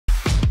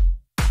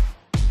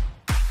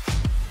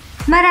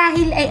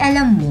Marahil ay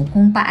alam mo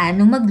kung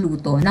paano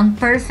magluto ng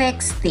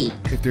perfect steak.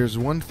 If there's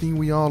one thing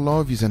we all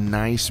love is a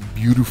nice,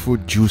 beautiful,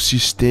 juicy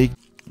steak.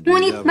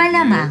 Ngunit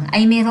malamang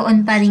ay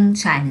mayroon pa ring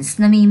chance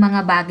na may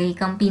mga bagay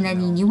kang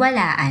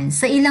pinaniniwalaan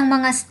sa ilang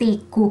mga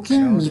steak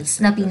cooking myths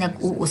na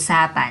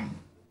pinag-uusapan.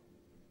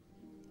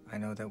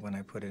 I know that when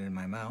I put it in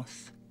my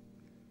mouth.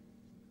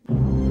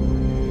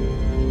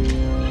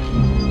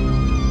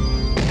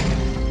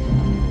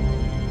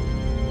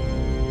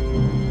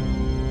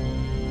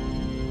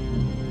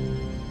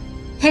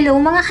 Hello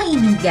mga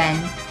kaibigan!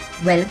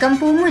 Welcome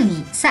po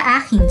muli sa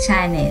aking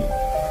channel.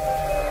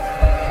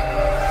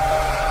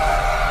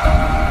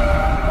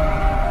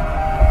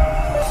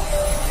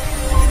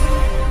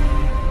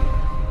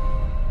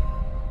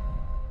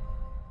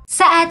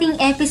 Sa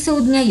ating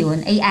episode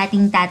ngayon ay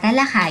ating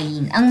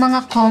tatalakayin ang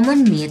mga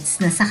common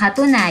myths na sa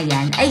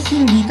katunayan ay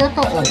hindi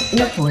totoo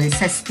ukol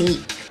sa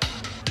steak.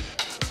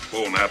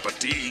 Bon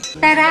appetit!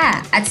 Tara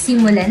at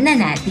simulan na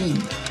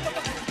natin!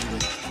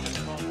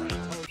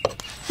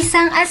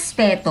 Isang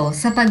aspeto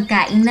sa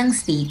pagkain ng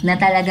steak na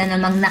talaga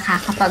namang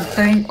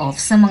nakakapag-turn off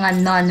sa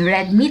mga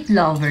non-red meat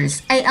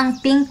lovers ay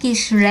ang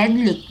pinkish red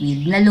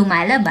liquid na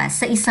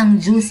lumalabas sa isang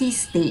juicy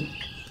steak.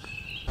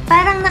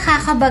 Parang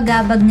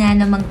nakakabagabag nga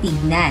namang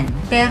tignan,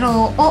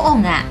 pero oo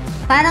nga,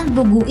 parang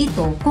dugo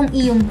ito kung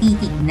iyong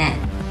titignan.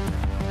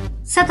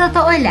 Sa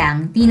totoo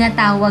lang,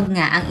 tinatawag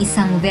nga ang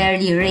isang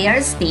very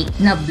rare steak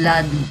na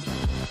bloody.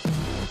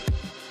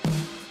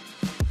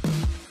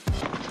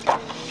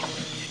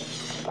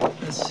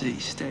 Let's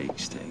see, steak.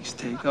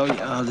 Oh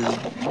yeah, the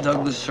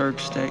Douglas Sirk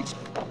steak.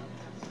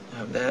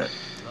 Have that.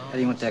 How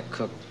do you want that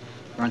cooked?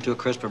 Burnt to a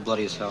crisp or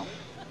bloody as hell?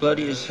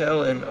 Bloody as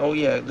hell, and oh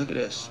yeah, look at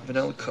this,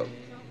 vanilla coke.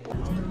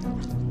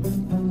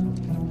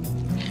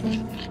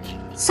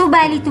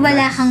 Subalit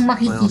wala kang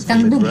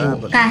makikitang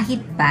dugo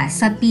kahit pa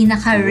sa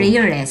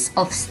pinaka-rarest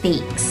of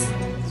steaks.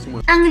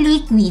 Ang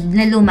liquid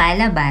na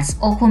lumalabas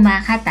o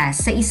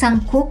kumakatas sa isang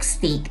cooked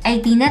steak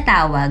ay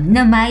tinatawag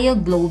na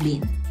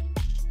myoglobin.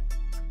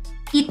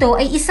 Ito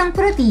ay isang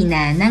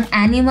protina ng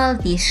animal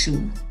tissue.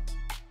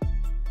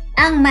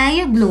 Ang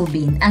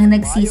myoglobin ang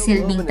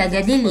nagsisilbing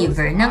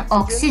taga-deliver ng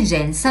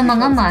oxygen sa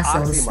mga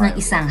muscles ng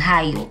isang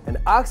hayop. And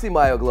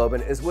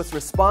oxymyoglobin is what's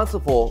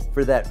responsible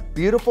for that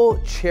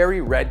beautiful cherry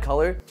red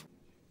color.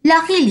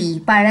 Luckily,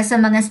 para sa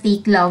mga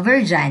steak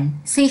lover dyan,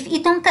 safe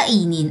itong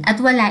kainin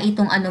at wala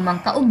itong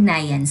anumang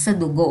kaugnayan sa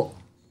dugo.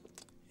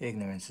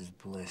 Ignorance is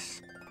bliss.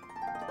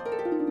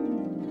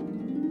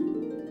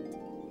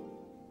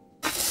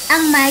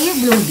 Ang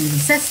myoglobin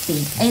sa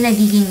steak ay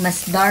nagiging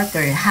mas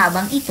darker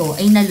habang ito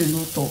ay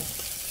naluluto.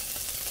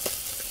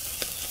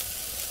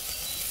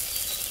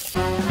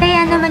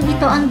 Kaya naman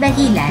ito ang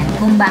dahilan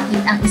kung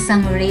bakit ang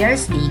isang rare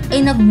steak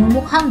ay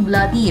nagmumukhang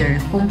bloodier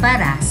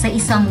kumpara sa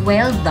isang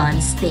well-done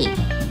steak.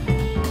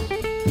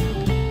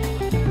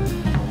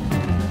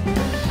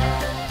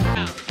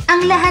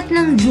 Ang lahat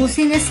ng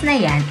juiciness na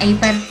yan ay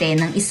parte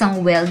ng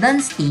isang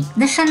well-done steak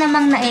na siya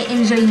namang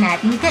na-e-enjoy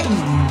natin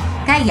kainin,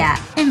 kaya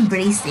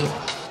embrace it.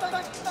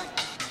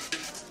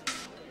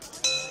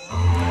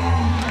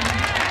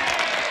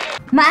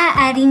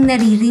 Maaaring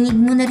naririnig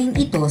mo na rin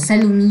ito sa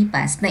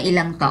lumipas na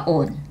ilang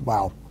taon.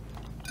 Wow.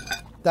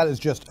 That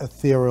is just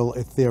ethereal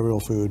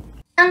food.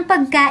 Ang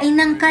pagkain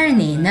ng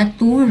karne na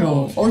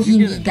turo o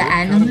hindi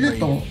gaanong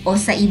luto o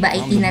sa iba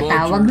ay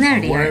tinatawag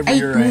na rare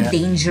ay too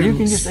dangerous. You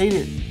can just eat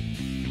it.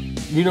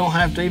 You don't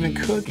have to even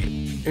cook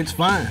it. It's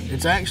fine.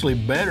 It's actually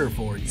better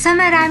for you. Sa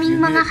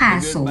maraming mga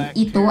kaso,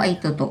 ito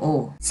ay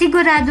totoo.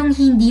 Siguradong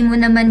hindi mo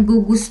naman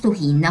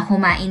gugustuhin na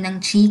kumain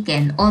ng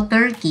chicken o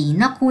turkey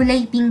na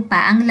kulay pink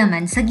pa ang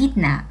laman sa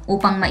gitna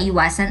upang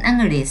maiwasan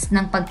ang risk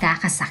ng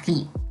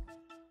pagkakasakit.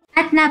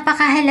 At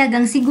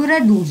napakahalagang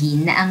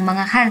siguraduhin na ang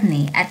mga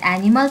karne at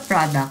animal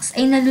products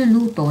ay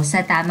naluluto sa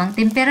tamang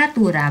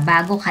temperatura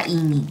bago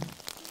kainin.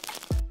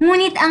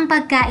 Ngunit ang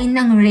pagkain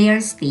ng rare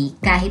steak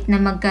kahit na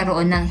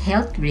magkaroon ng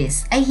health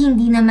risk ay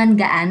hindi naman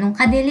gaanong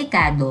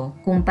kadelikado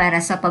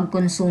kumpara sa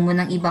pagkonsumo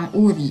ng ibang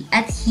uri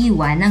at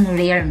hiwa ng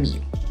rare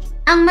meat.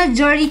 Ang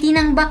majority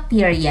ng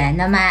bakterya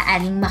na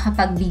maaaring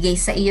makapagbigay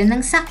sa iyo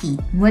ng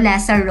sakit mula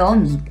sa raw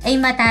meat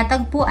ay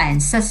matatagpuan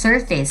sa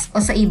surface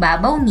o sa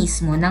ibabaw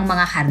mismo ng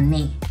mga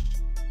karne.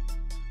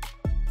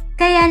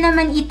 Kaya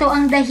naman ito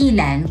ang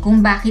dahilan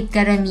kung bakit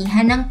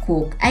karamihan ng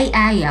cook ay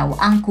ayaw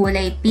ang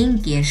kulay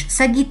pinkish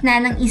sa gitna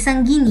ng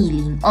isang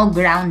giniling o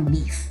ground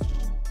beef.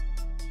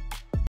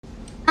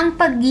 Ang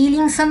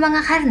paggiling sa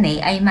mga karne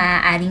ay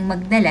maaaring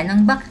magdala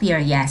ng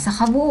bakterya sa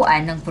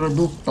kabuuan ng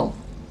produkto.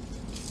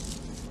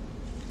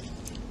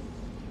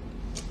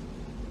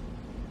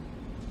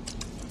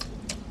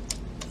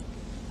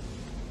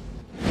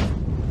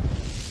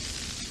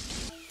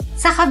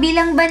 Sa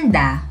kabilang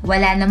banda,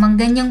 wala namang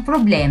ganyang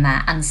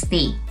problema ang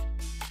steak.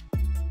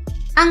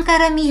 Ang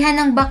karamihan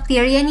ng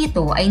bakterya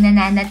nito ay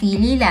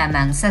nananatili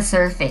lamang sa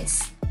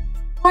surface.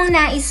 Kung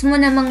nais mo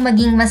namang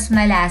maging mas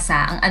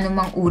malasa ang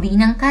anumang uri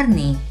ng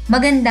karne,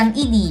 magandang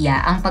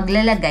ideya ang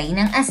paglalagay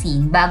ng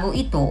asin bago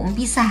ito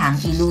umpisahang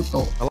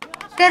iluto.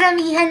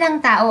 Karamihan ng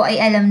tao ay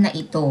alam na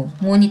ito,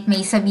 ngunit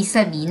may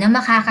sabi-sabi na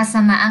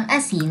makakasama ang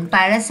asin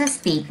para sa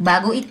steak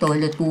bago ito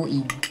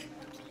lutuin.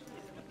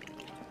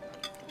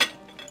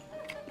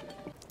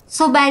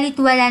 Subalit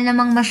wala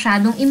namang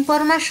masyadong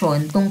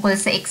impormasyon tungkol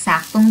sa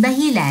eksaktong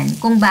dahilan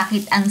kung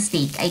bakit ang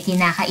steak ay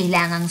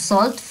kinakailangang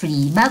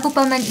salt-free bago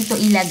pa man ito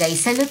ilagay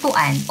sa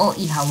lutuan o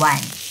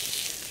ihawan.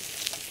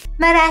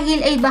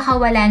 Marahil ay baka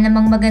wala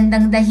namang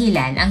magandang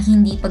dahilan ang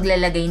hindi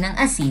paglalagay ng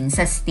asin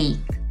sa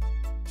steak.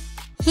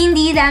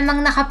 Hindi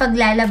lamang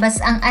nakapaglalabas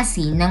ang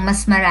asin ng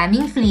mas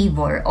maraming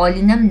flavor o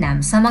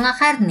linamnam sa mga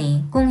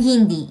karne, kung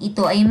hindi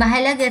ito ay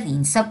mahalaga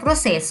rin sa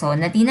proseso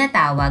na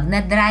tinatawag na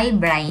dry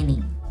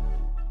brining.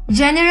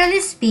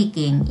 Generally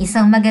speaking,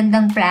 isang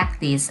magandang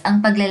practice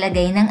ang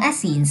paglalagay ng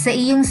asin sa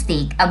iyong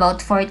steak about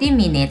 40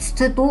 minutes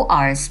to 2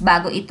 hours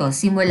bago ito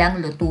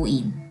simulang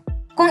lutuin.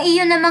 Kung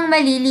iyon namang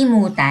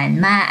malilimutan,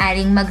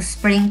 maaaring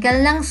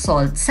mag-sprinkle ng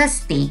salt sa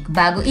steak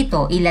bago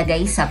ito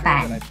ilagay sa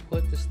pan.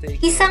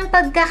 Isang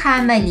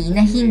pagkakamali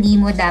na hindi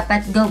mo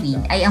dapat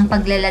gawin ay ang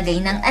paglalagay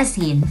ng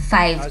asin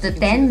 5 to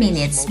 10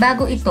 minutes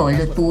bago ito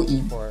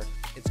lutuin.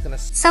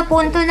 Sa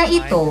punto na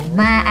ito,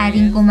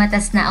 maaaring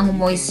kumatas na ang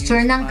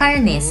moisture ng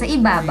karne sa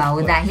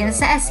ibabaw dahil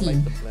sa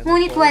asin,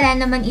 ngunit wala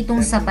naman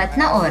itong sapat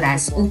na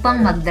oras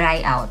upang mag-dry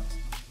out.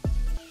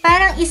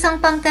 Parang isang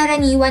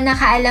pangkaraniwan na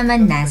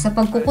kaalaman na sa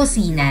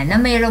pagkukusina na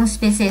mayroong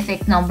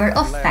specific number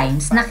of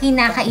times na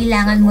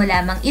kinakailangan mo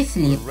lamang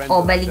i-flip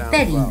o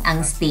baliktarin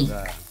ang steak.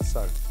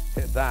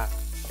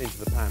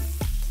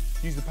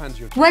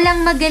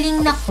 Walang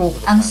magaling na cook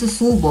ang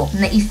susubok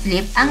na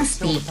i-flip ang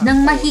steak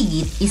ng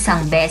mahigit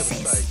isang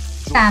beses.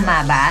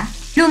 Tama ba?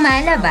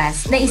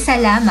 Lumalabas na isa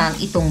lamang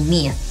itong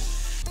myth.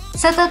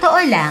 Sa totoo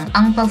lang,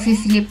 ang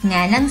pag-flip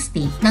nga ng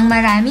steak ng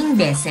maraming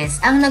beses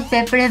ang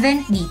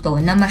nagpe-prevent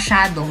dito na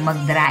masyadong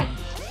mag-dry.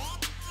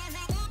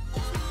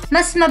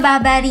 Mas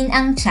mababa rin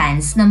ang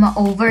chance na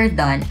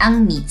ma-overdone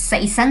ang meat sa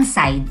isang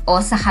side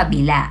o sa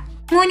kabila.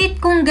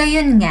 Ngunit kung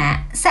gayon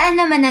nga, saan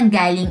naman ang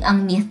galing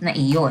ang myth na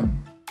iyon?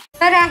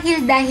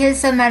 Marahil dahil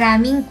sa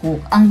maraming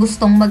cook ang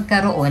gustong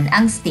magkaroon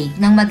ang steak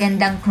ng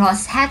magandang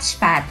cross-hatch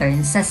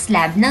pattern sa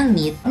slab ng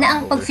meat na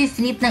ang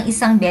pag-flip ng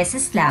isang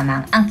beses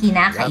lamang ang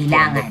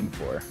kinakailangan.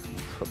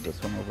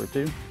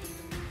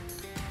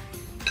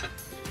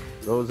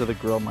 Those are the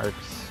grill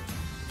marks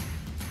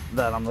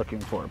that I'm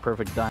looking for.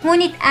 Perfect done.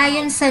 Ngunit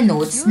ayon sa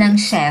notes ng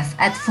chef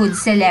at food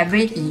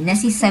celebrity na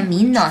si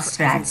Samin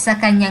Nosrat sa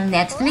kanyang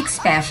Netflix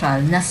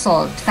special na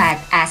Salt, Fat,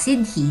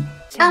 Acid, Heat,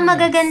 ang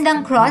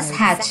magagandang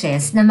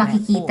cross-hatches na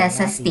makikita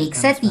sa steak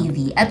sa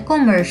TV at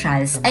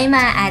commercials ay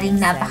maaaring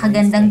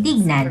napakagandang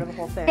tignan,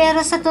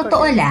 pero sa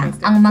totoo lang,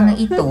 ang mga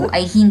ito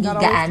ay hindi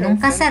gaanong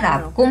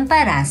kasarap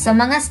kumpara sa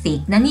mga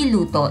steak na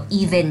niluto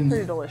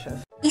evenly.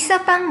 Isa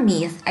pang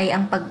myth ay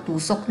ang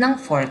pagtusok ng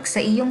fork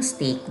sa iyong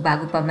steak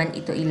bago pa man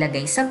ito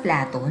ilagay sa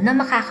plato na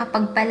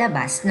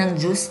makakapagpalabas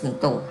ng juice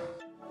nito.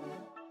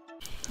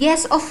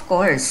 Yes, of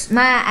course,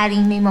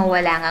 maaaring may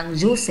mawala ngang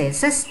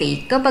juices sa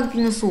steak kapag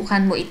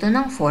tinusukan mo ito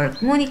ng fork,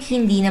 ngunit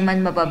hindi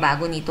naman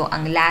mababago nito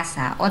ang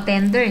lasa o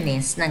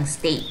tenderness ng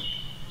steak.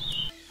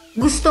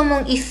 Gusto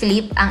mong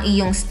i-flip ang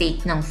iyong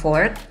steak ng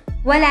fork?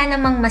 Wala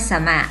namang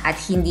masama at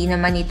hindi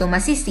naman ito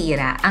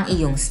masisira ang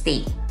iyong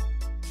steak.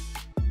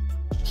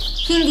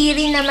 Hindi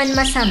rin naman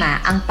masama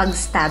ang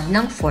pag-stab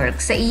ng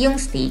fork sa iyong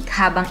steak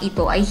habang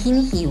ito ay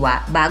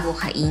hinihiwa bago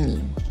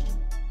kainin.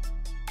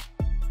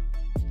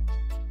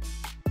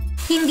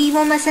 Hindi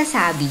mo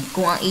masasabi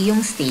kung ang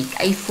iyong steak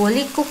ay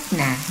fully cooked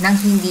na nang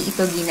hindi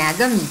ito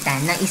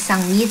ginagamitan ng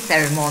isang meat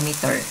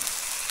thermometer.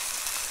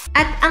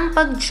 At ang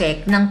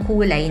pag-check ng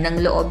kulay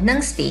ng loob ng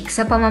steak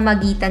sa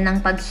pamamagitan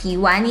ng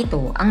paghiwa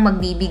nito ang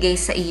magbibigay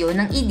sa iyo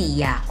ng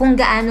ideya kung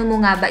gaano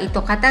mo nga ba ito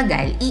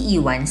katagal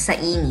iiwan sa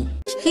init.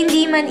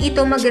 Hindi man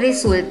ito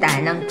magresulta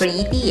ng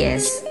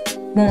prettiest,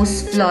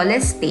 most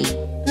flawless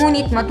steak,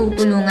 ngunit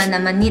matutulungan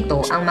naman nito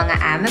ang mga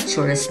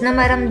amateurs na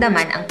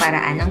maramdaman ang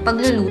paraan ng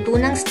pagluluto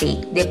ng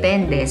steak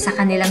depende sa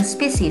kanilang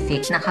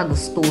specific na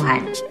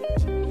kagustuhan.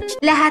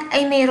 Lahat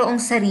ay mayroong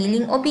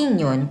sariling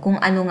opinyon kung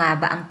ano nga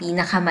ba ang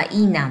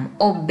pinakamainam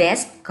o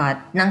best cut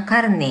ng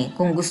karne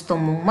kung gusto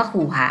mong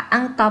makuha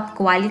ang top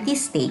quality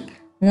steak,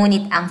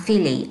 ngunit ang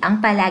fillet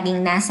ang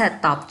palaging nasa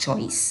top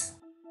choice.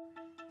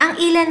 Ang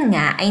ilan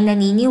nga ay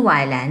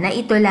naniniwala na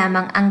ito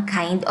lamang ang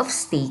kind of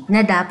steak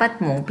na dapat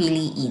mong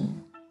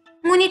piliin.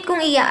 Ngunit kung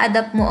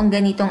i-adapt mo ang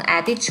ganitong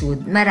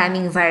attitude,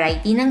 maraming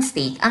variety ng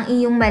steak ang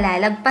iyong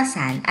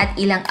malalagpasan at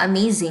ilang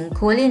amazing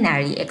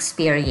culinary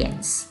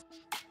experience.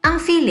 Ang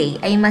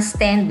fillet ay mas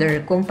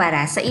tender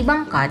kumpara sa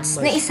ibang cuts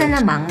na isa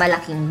namang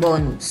malaking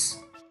bonus.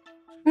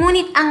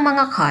 Ngunit ang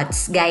mga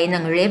cuts gaya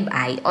ng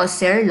ribeye o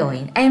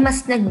sirloin ay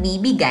mas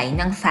nagbibigay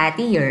ng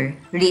fattier,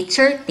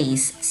 richer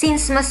taste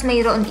since mas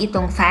mayroon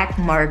itong fat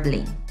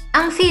marbling.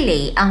 Ang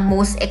fillet ang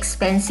most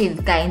expensive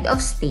kind of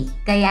steak,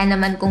 kaya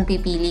naman kung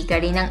pipili ka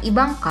rin ng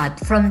ibang cut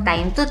from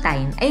time to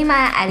time ay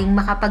maaaring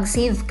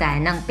makapag-save ka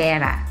ng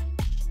pera.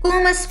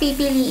 Kung mas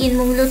pipiliin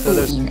mong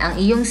lutuin ang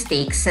iyong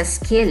steak sa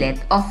skillet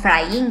o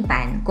frying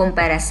pan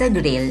kumpara sa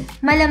grill,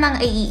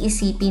 malamang ay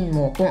iisipin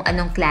mo kung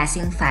anong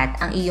klaseng fat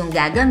ang iyong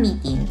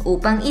gagamitin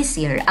upang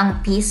i-sear ang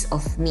piece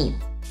of meat.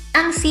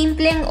 Ang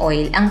simpleng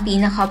oil ang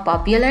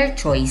pinaka-popular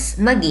choice,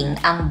 maging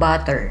ang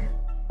butter.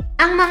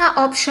 Ang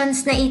mga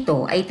options na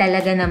ito ay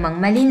talaga namang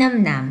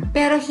malinamnam,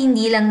 pero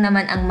hindi lang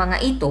naman ang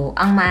mga ito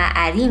ang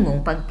maaari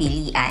mong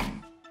pagpilian.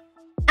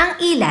 Ang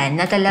ilan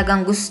na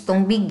talagang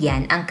gustong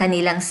bigyan ang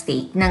kanilang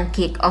steak ng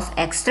kick of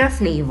extra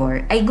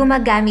flavor ay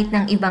gumagamit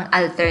ng ibang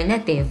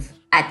alternative,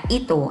 at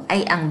ito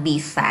ay ang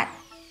beef fat.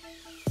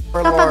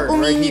 Kapag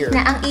uminit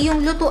na ang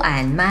iyong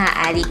lutuan,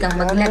 maaari kang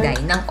maglagay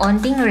ng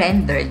onting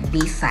rendered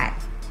beef fat.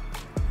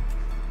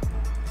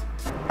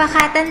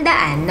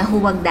 Pakatandaan na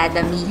huwag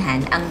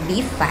dadamihan ang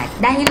beef fat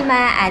dahil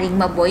maaaring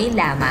maboy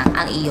lamang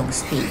ang iyong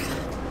steak.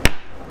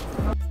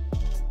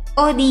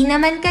 O di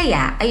naman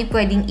kaya ay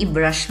pwedeng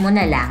i-brush mo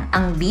na lang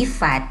ang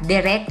beef fat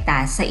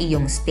direkta sa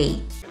iyong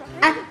steak.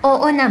 At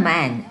oo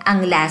naman,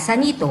 ang lasa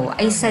nito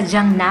ay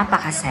sadyang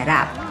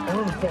napakasarap.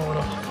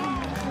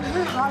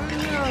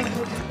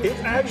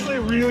 It's actually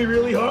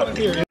really hot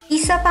here.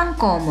 Isa pang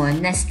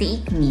common na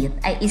steak meat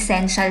ay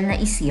essential na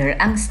i-sear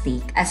ang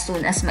steak as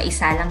soon as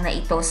maisalang na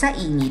ito sa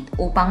init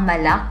upang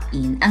ma-lock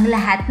in ang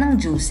lahat ng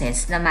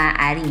juices na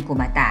maaaring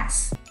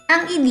kumatas.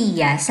 Ang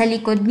ideya sa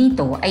likod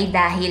nito ay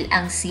dahil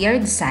ang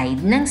seared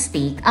side ng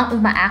steak ang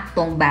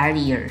umaaktong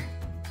barrier.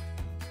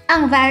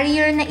 Ang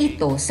barrier na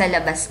ito sa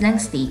labas ng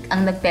steak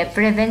ang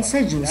nagpe-prevent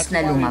sa juice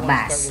na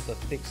lumabas.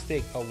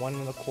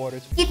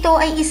 Ito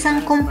ay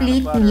isang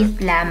complete myth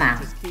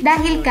lamang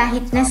dahil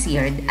kahit na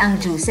seared, ang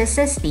juices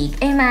sa steak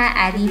ay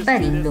maaari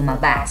pa rin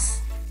lumabas.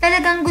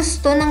 Talagang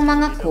gusto ng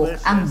mga cook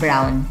ang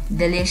brown,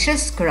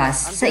 delicious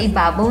crust sa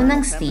ibabaw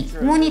ng steak,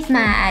 ngunit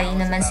maaari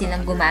naman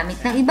silang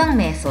gumamit ng ibang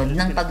method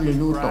ng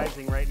pagluluto.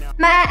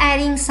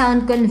 Maaaring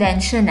sound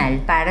conventional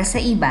para sa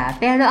iba,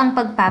 pero ang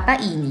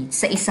pagpapainit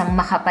sa isang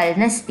makapal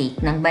na steak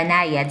ng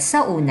banayad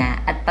sa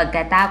una at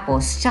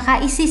pagkatapos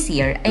tsaka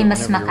isi-sear ay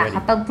mas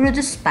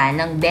makakapag-produce pa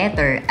ng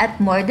better at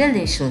more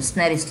delicious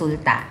na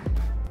resulta.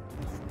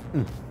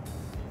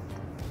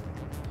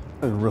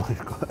 Really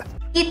good.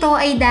 Ito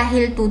ay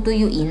dahil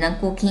tutuyuin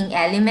ng cooking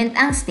element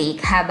ang steak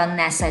habang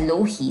nasa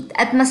low heat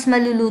at mas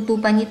maluluto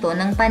pa nito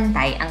ng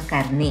pantay ang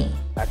karne.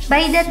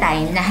 By the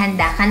time na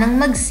handa ka ng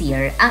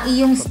mag-sear, ang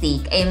iyong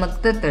steak ay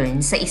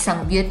magto-turn sa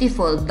isang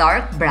beautiful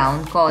dark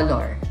brown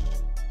color.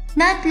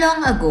 Not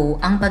long ago,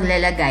 ang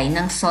paglalagay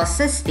ng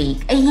sauce sa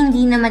steak ay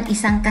hindi naman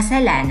isang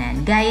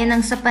kasalanan gaya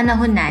ng sa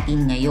panahon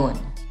natin ngayon.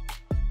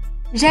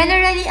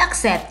 Generally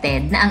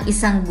accepted na ang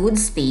isang good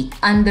steak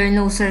under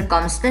no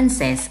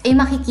circumstances ay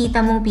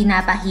makikita mong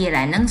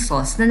pinapahira ng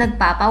sauce na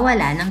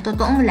nagpapawala ng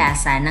totoong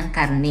lasa ng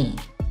karne.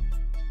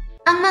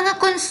 Ang mga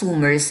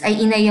consumers ay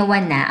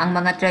inayawan na ang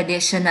mga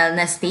traditional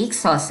na steak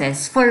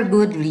sauces for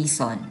good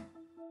reason.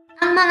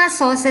 Ang mga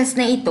sauces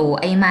na ito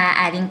ay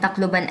maaaring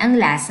takluban ang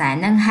lasa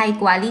ng high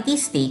quality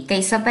steak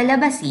kaysa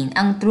palabasin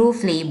ang true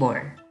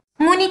flavor.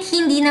 Ngunit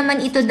hindi naman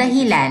ito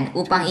dahilan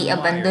upang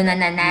i-abandona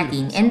na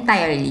natin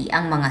entirely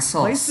ang mga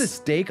sauce. Place the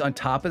steak on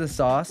top of the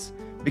sauce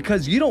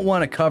because you don't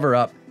want to cover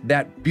up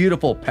that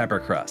beautiful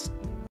pepper crust.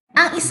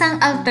 Ang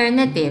isang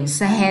alternative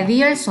sa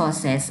heavier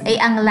sauces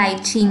ay ang light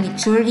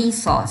chimichurri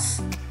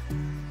sauce.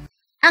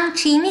 Ang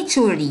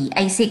chimichurri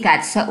ay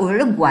sikat sa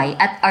Uruguay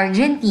at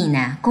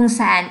Argentina kung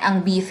saan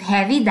ang beef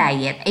heavy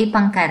diet ay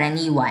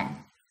pangkaraniwan.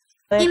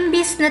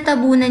 Imbis na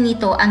tabunan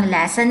nito ang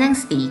lasa ng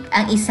steak,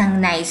 ang isang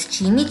nice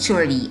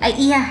chimichurri ay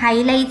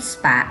i-highlights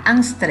pa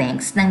ang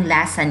strengths ng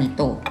lasa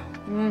nito.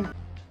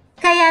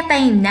 Kaya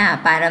time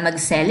na para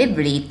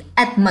mag-celebrate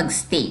at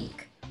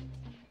mag-steak.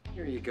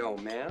 Here you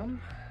go, ma'am.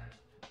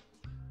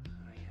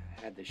 I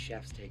had the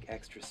chefs take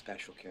extra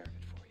special care of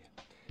it for you.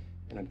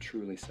 And I'm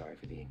truly sorry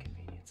for the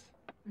inconvenience.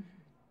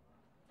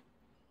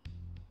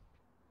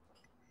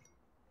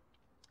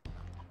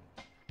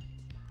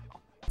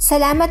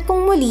 Salamat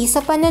pong muli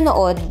sa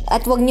panonood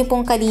at huwag niyo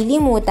pong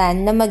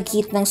kalilimutan na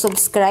mag-hit ng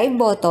subscribe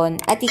button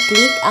at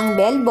i-click ang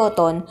bell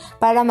button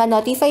para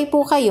ma-notify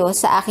po kayo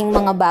sa aking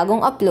mga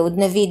bagong upload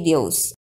na videos.